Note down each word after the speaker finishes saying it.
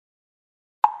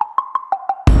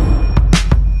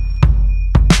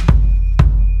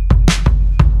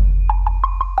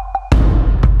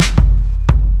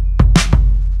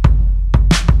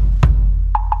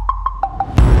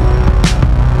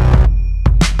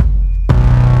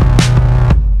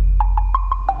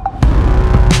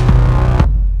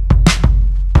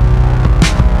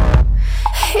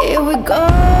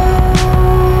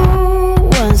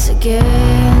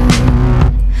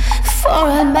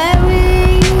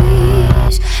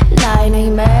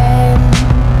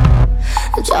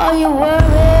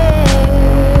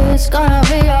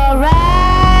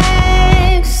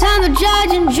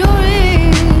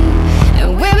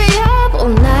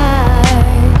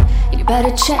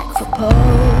check for pose.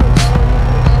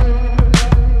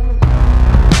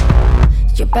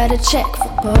 You better check for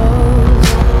pose.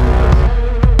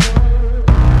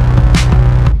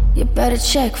 You better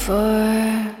check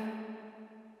for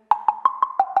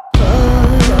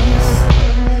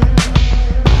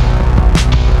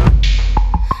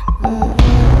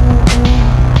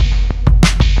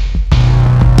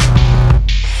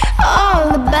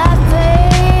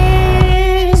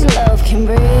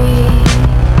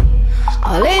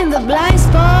the blind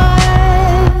spot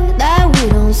that we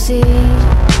don't see.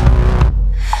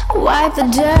 Wipe the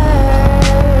dirt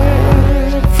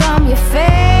from your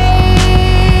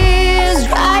face,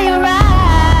 dry your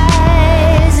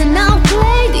eyes, and I'll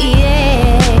play the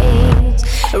AIDS.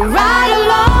 Ride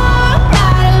along,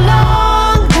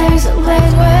 there's a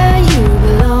place where you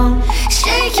belong.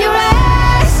 Shake your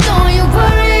ass, don't you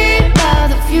worry about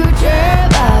the future,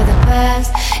 about the past.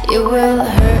 You will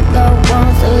hurt the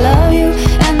ones that love you,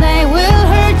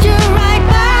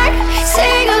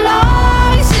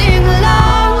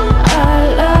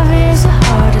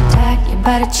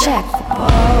 check for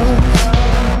pose.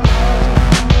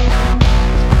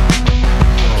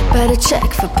 You better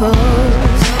check for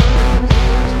pose.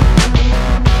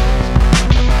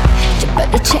 You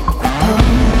better check for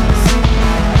pose.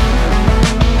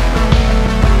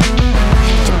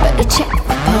 You better check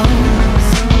for pose.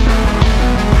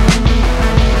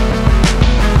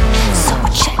 So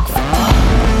check for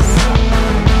pose.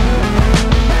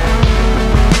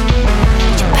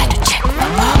 You better check for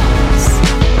pose.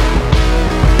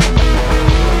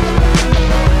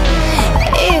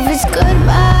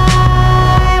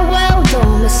 Goodbye, well,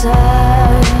 don't miss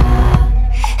out.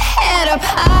 Head up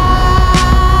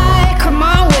high, come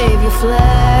on, wave your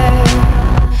flag.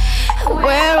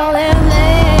 We're all in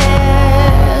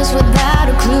this without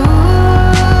a clue.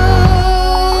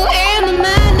 In the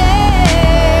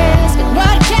madness, but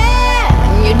what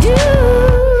can you do?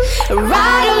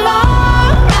 Ride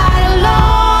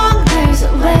along, there's a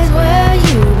place where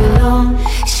you belong.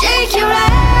 Shake your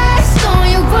ass, don't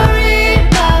you worry.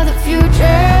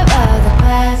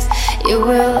 You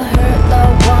will hurt the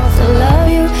ones that love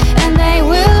you, and they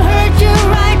will hurt you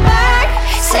right back.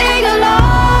 Sing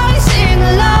along,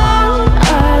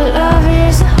 our love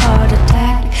is a heart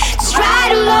attack. Just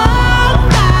ride along,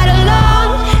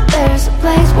 there's a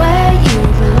place where you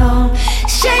belong.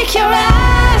 Shake your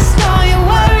ass, don't you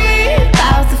worry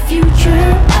about the future,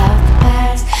 about the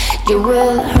past. You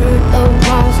will hurt the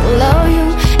ones that love you,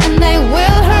 and they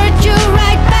will hurt you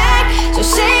right back. So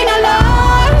sing along.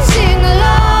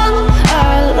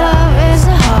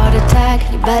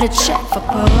 You better check for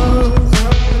pose.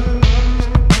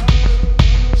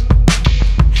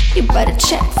 You better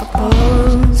check for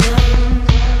pose.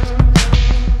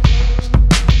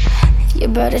 You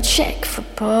better check for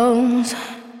pose.